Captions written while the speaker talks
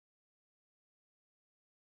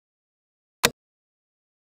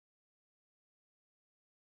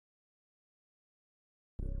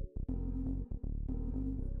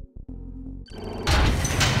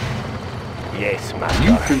Yes, master.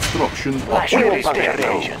 New construction options.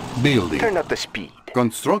 Building. Turn up the speed.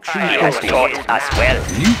 Construction He has taught us well.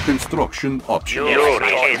 New construction options.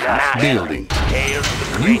 Yuri is master. Building.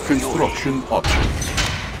 New construction options.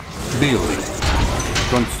 Building.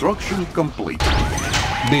 Construction complete.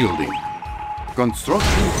 Building.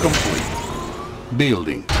 Construction complete.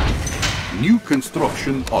 Building. New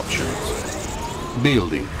construction options.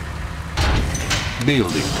 Building.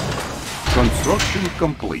 Building. Construction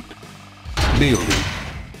complete. Building.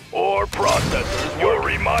 Ore processors were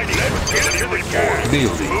reminding us to report.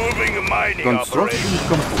 Building. Moving a mining Construction operation.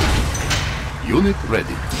 complete. Unit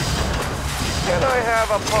ready. Can I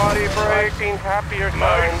have a potty break? Seen happier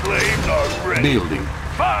My times. slaves are ready. Building.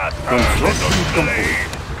 Fast, Construction little complete.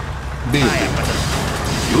 slave. Building.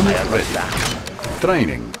 Unit ready.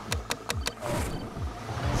 Training.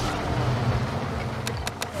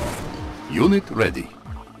 Unit ready.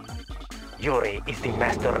 Yuri is the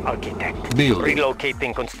master architect. Building.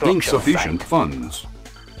 Relocating construction Insufficient site. funds.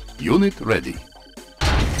 Unit ready.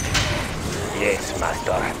 Yes,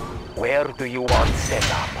 master. Where do you want set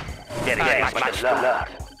up? There is much to learn.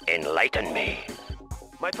 Enlighten me.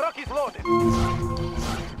 My truck is loaded.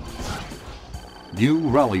 New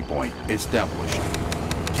rally point established.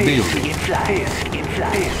 Building.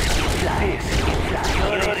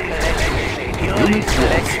 Unit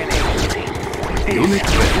ready. Unit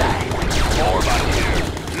ready. Form on here.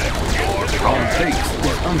 Let's form Our base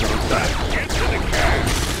is under attack. Get to the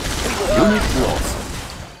cash. Unit lost.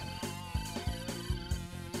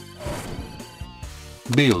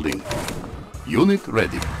 Building. Unit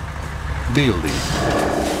ready. Building.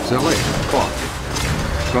 Select target.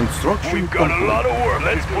 Construction We've got a complete. lot of work.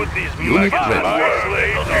 Let's put these Unit mechs ready. My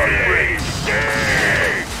slaves are ready.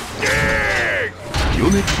 Dig! Dig!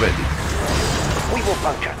 Unit ready. We will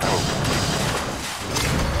puncture through.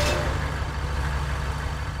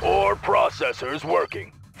 Ore processors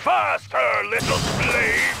working. Faster, little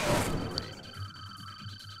slave!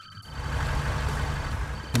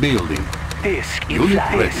 Building. Disk Unit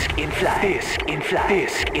ready.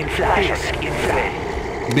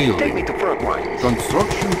 Take me Building. to front line.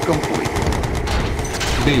 Construction complete.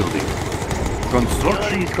 Building.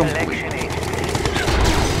 Construction complete.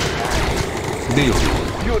 Building.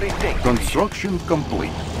 Yuri, take me. Construction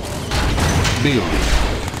complete. Building.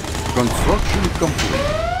 Construction complete.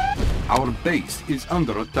 Our base is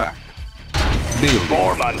under attack. Building.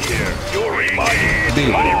 Form on here. Yuri, mining.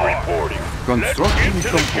 Building. Money reporting. Construction Let's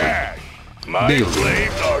get to the complete. cash. My Building.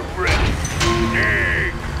 slaves are ready.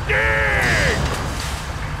 Dig! Dig!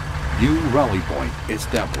 New rally point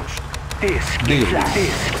established. Disk Building.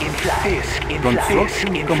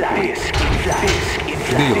 Construction complete.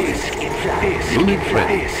 Building. Unit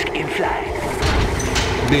ready.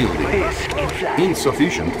 Building.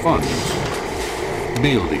 Insufficient funds.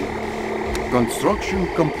 Building. Construction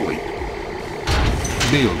complete.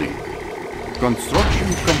 Building. Construction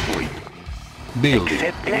complete. Building.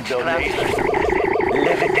 Accept donation.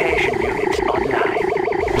 Levitation units online.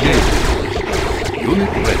 Building. Unit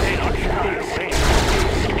ready.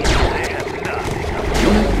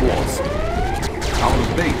 Unit lost. Our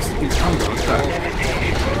base is under attack.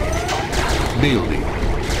 Building.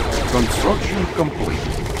 Construction complete.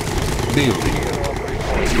 Building.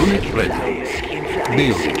 Unit ready.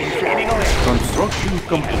 Building. Construction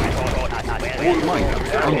complete. All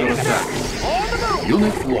miners under attack.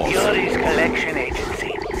 Unit lost. Yuri's collection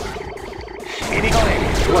agency.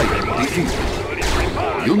 Player defeated.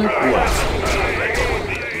 Unit lost.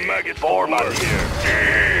 Maggot form on here.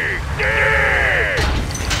 Dig! Dig!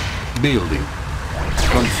 Building.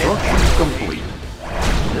 Construction complete.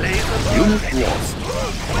 Unit lost.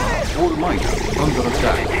 All miners under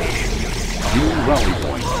attack. New rally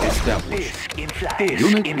point established.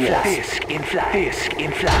 Unit lost.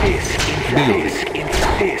 Building.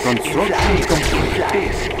 Construction complete.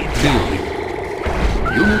 Building.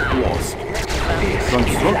 Unit lost.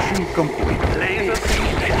 Construction complete.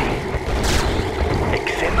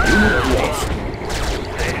 Unit lost.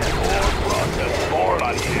 Form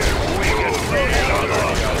on here. We can see another.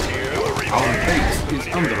 Our base is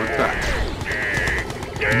under attack.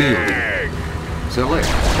 Building. Select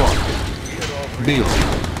target. Building.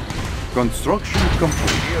 Construction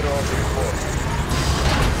complete.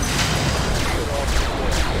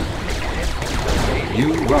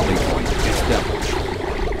 New rally point established.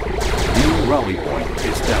 New rally point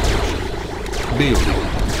established. Building.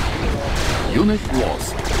 Unit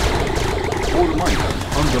lost. All miners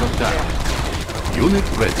under attack. Unit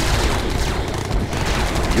ready.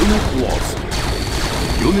 Unit lost.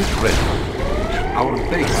 Unit ready. Our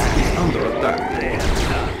base is under attack.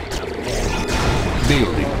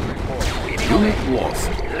 Building. Unit lost.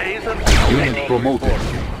 Unit promoted.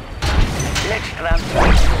 Let's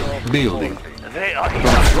transfer. Building. They are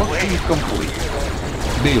Construction complete.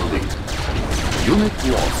 Building. Unit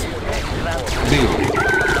lost. Building.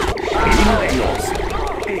 Unit lost.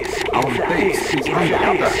 Our base is under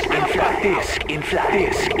attack.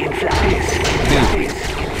 Building.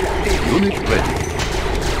 Unit ready.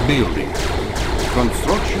 Building.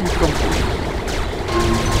 Construction complete.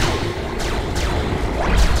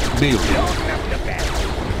 Building.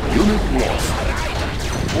 Unit lost.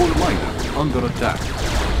 All miner under attack.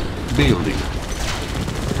 Building.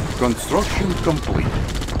 Construction complete.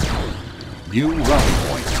 New rally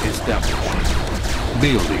point established.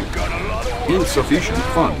 Building. Insufficient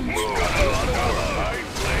funds.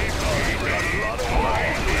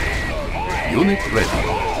 Unit ready.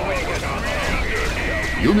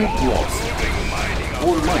 Unit lost.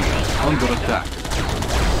 All miners under attack.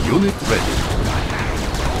 Unit ready.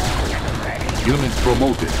 Unit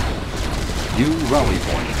promoted. New rally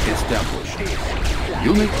point established.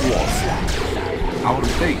 Unit lost. Our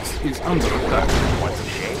base is under attack.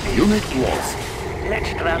 Unit lost. Let's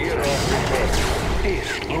transfer.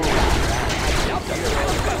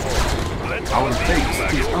 Our base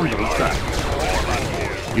is under attack.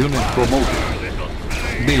 Unit promoted.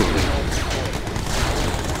 Building.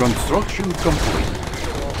 Construction complete.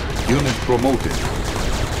 Unit promoted.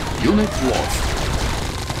 Unit lost.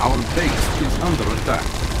 Our base is under attack.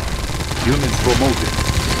 Unit promoted.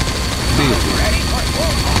 Building.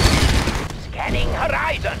 Scanning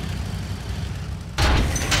horizon.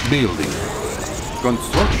 Building.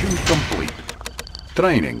 Construction complete.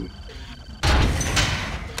 Training.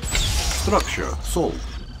 Structure sold.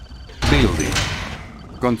 Building.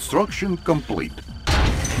 Construction complete.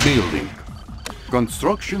 Building.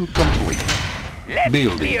 Construction complete. Let's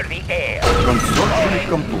Building. clear the air. Construction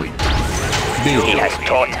complete. He Building. has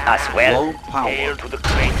taught us well. Low power. Hail to the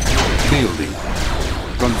great Building.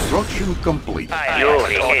 Construction complete.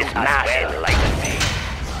 Yuri is not enlighten me.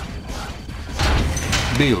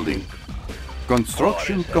 Building.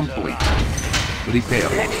 Construction complete. Repair.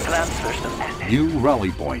 Let's transfer some assets. New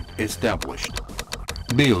rally point established.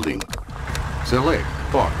 Building. Select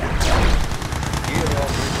target. Gear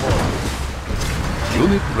of report.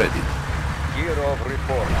 Unit ready. Gear of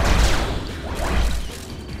report.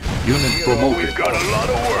 Unit promoted. Got a lot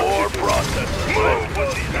of work. More processors.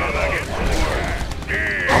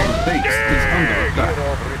 Our base is under Gear attack.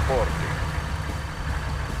 of reporting.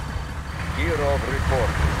 Gear of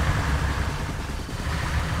reporting.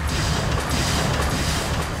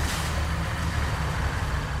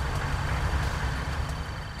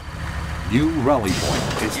 New rally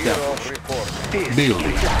point Gear established. of reporting.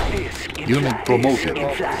 Building. Unit promoted.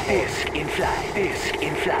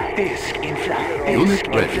 Unit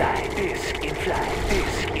ready.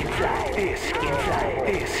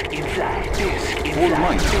 All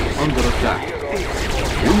miners under attack.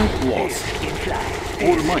 Unit lost.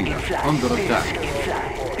 All miners under attack.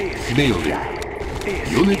 Building.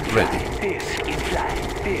 Unit ready.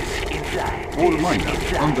 All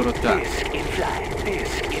miners under attack.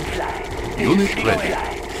 Unit ready.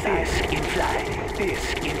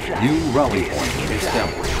 New rally point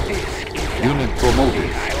established. Unit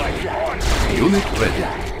promoted. Unit ready.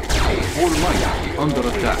 All miners under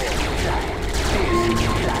attack.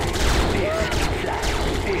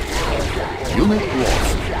 Unit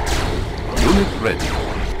lost. Unit ready.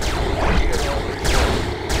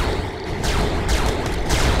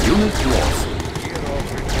 Unit lost.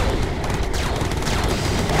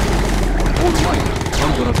 All miners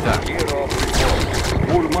under attack.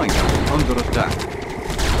 All miners under attack.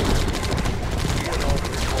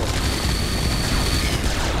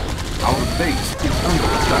 Our base is under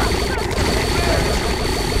attack.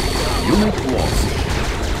 Unit lost.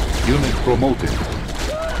 Unit promoted.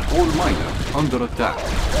 All miners under attack.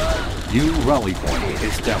 New rally point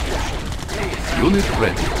established. Unit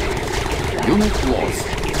ready. Unit lost.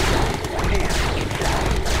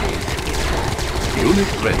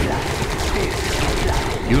 Unit ready.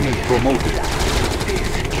 Unit promoted.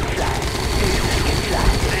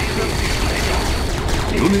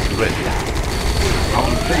 Unit ready.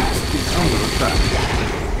 Our base is under attack.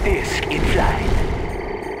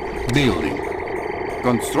 Building.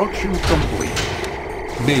 Construction complete.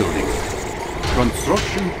 Building.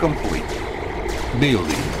 Construction complete.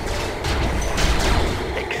 Building.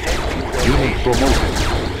 Unit promoted.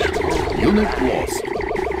 Unit lost.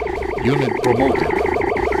 Unit promoted.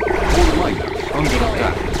 All miners under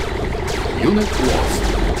attack. Unit lost.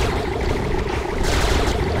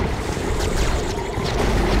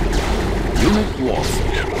 Unit lost.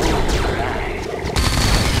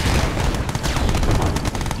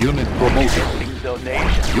 Unit promoted.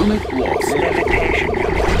 Donation. Unit lost. Levitation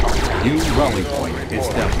unit online. New rally point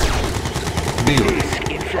established. Building.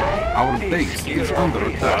 In flight. Our base is under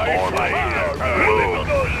attack. This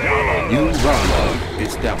New rally point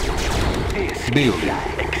established. Building.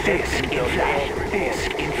 This in flight. This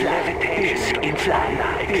in flight. This in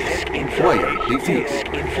flight. This in flight. Player defeated.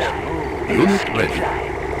 In flight. Unit ready.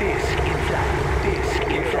 This in flight. This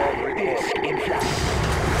in flight. This in flight.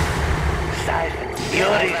 Silent.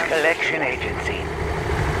 Yuri's collection agency.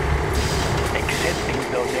 Accepting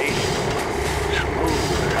donation.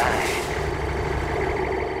 Smooth ride.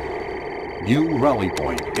 New rally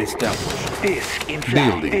point established. This in flight.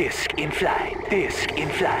 Building. This in flight. This in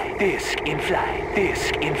flight. This in flight. This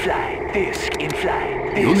in flight. This in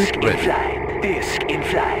flight. Unit ready. This in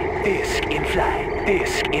flight. This in flight.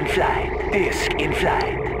 This in flight. This in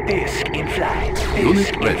flight. This in flight.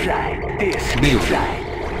 Unit ready. This in Building. flight.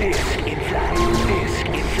 This in flight. This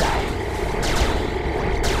in flight.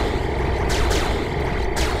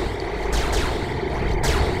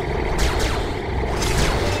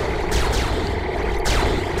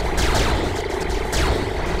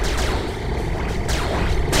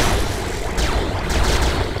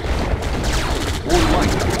 All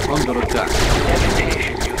miners under attack.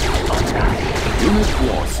 Levitation unit online. Unit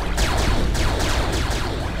lost.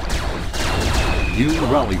 New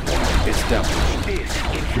rally point established. This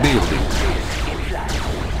in flight. Building. This in flight.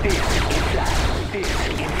 This in flight. This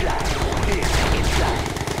in flight. This in flight.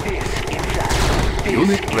 This in flight. This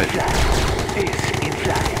Unit in ready. flight. This in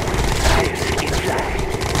flight. This in flight.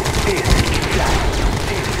 This in flight.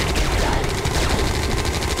 This in flight.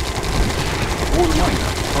 All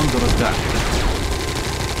miners under attack.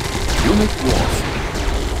 Unit lost.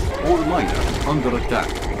 All miners under attack.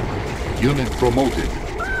 Unit promoted.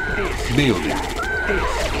 This Building.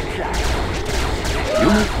 This in flight.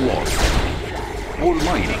 Unit lost. All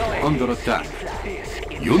miners under attack. This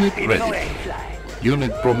in Unit flight. ready.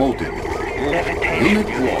 Unit promoted. Levitation Unit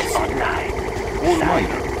unit lost. online. All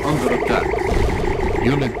miners under attack.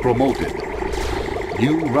 Unit promoted.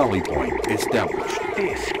 New rally point established.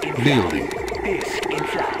 This in Building. This in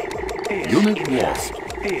flight. This Unit in lost. flight.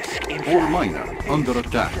 This in All flight. miners under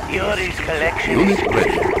attack. Yuri's collection. Unit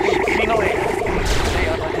ready. Getting away. They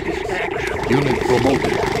are under distraction. Unit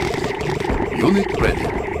promoted. Unit ready.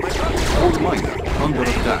 All miners under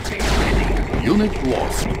attack. Unit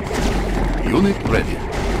lost. Unit ready.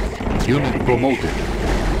 Unit promoted.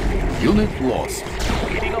 Unit lost.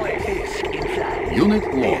 Getting away. This in flight. Unit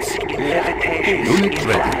lost. Levitation. Unit in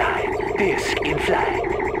ready. flight. This in flight.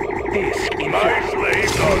 This in My flight.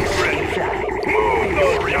 slaves are In ready. flight. Move the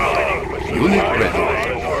reality. Unit ready.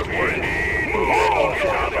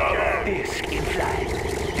 This in flight.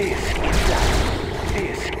 This in flight.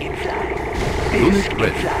 This in flight. Unit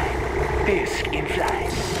ready. This in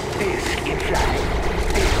flight. This in flight.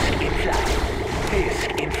 This in flight. This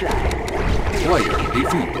in flight. Player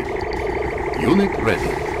defeated. Unit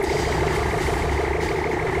ready.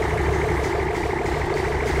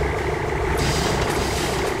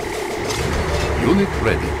 Unit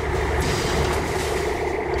ready.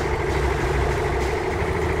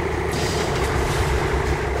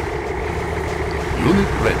 Unit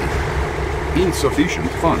ready. Insufficient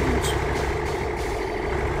funds.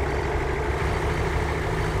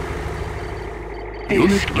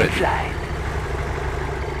 Unit ready. Flight.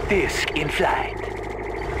 This in flight.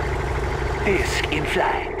 This in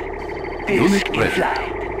flight. This Unit in ready.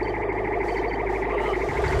 flight.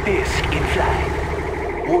 This in flight.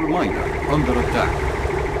 All miners under attack.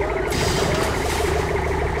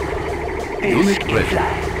 This Unit in ready.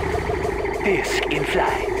 flight. This in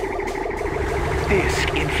flight. This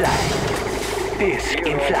in flight. This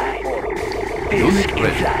in flight. This Unit in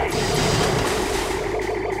ready. flight.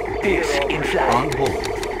 This in flight. On hold.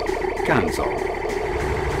 Cancel.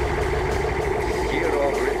 Gear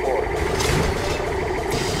of report.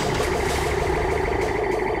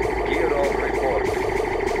 Gear of report.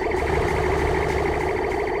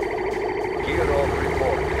 Gear of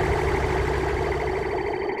report.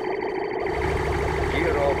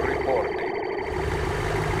 Gear of reporting.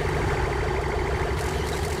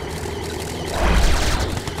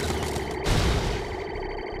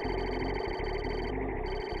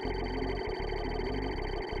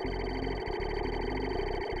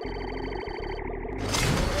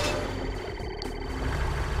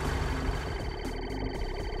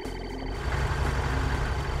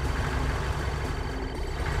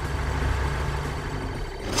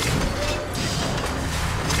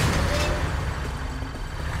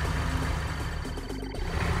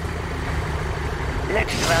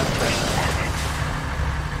 Let's transfer some assets.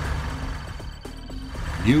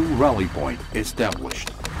 New rally point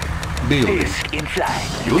established. Building. Disc in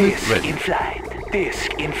flight. Unit Disc ready. in flight.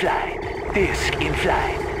 Disc in flight. Disc in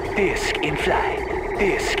flight. Disc in flight.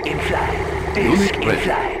 Disc in flight. Disc Unit in ready.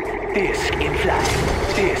 flight. Disc in flight.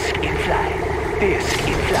 Disc in flight. Disc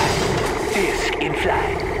in flight. Disc in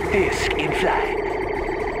flight. Disc in flight.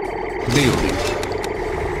 Building.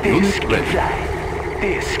 Unit Disc in ready. flight.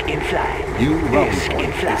 Disc in flight. New rally Disc in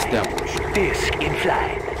point flight. established. Disc in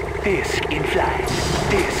flight. Disc in flight.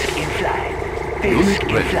 Disc in flight. Unit Disc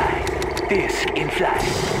in ready. flight. Disc in flight.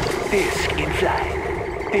 Disc in flight.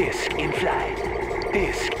 Disc in flight.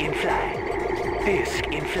 Disc in flight. Disc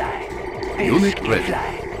in flight. Unit Disc in ready.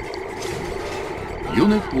 flight.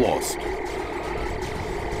 Unit lost.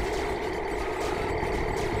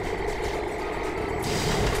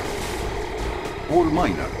 All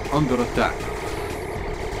miner under attack.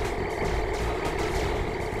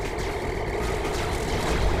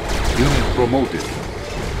 Unit promoted.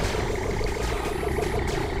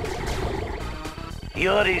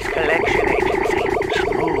 Yuri's collection agency.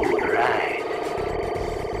 Smooth ride.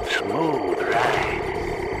 Smooth ride.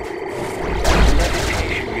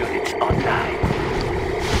 Levitation units online.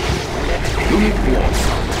 Levitation Unit lost.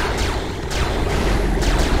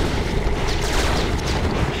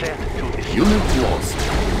 set to this Unit lost.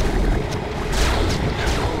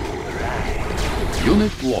 smooth ride.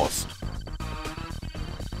 Unit lost.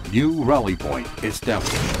 New rally point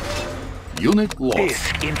established. Unit lost.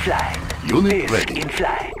 Disc in flight. Unit Disc ready. in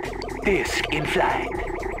flight. Disc in flight.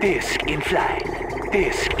 Disc in flight.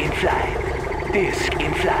 Disc in flight. Disc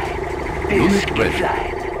in flight. Unit Disc in ready.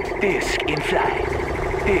 flight. Disc in flight.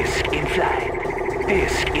 Disc in flight.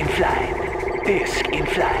 Disc in flight. Disc in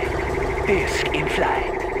flight. Disc in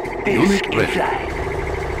flight. Disc Unit in ready. flight.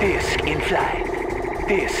 Disc in flight.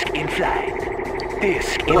 Disc in flight.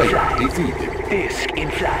 Disc in Player flight. defeated. Disc in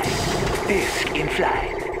flight. Disc in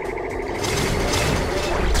flight.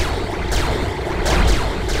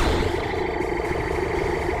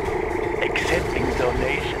 Accepting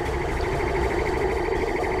donation.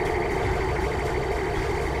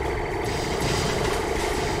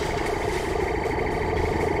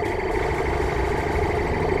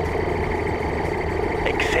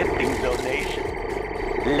 Accepting donation.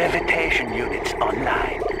 Levitation units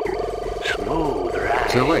online. Smooth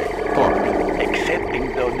ride. Select target. Accepting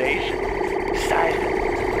donation. Silent.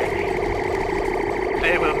 Ready.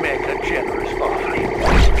 They will make a generous offering.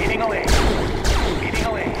 Speeding away. Speeding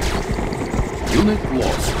away. Unit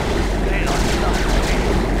lost. They are not away.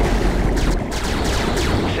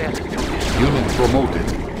 Set to this Unit promoted.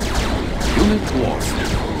 Unit lost.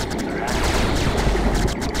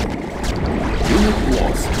 Unit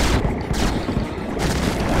lost.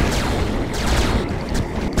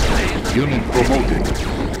 Unit promoted.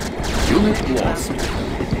 Unit lost.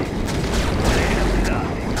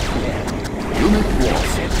 Unit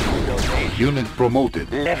lost. Unit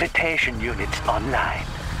promoted. Levitation units online.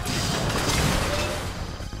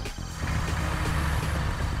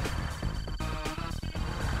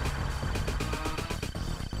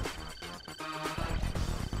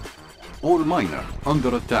 All miner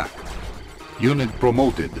under attack. Unit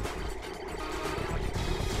promoted.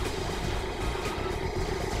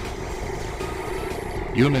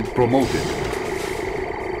 Unit promoted.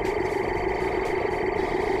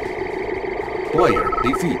 Player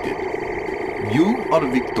defeated. You are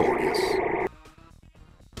victorious.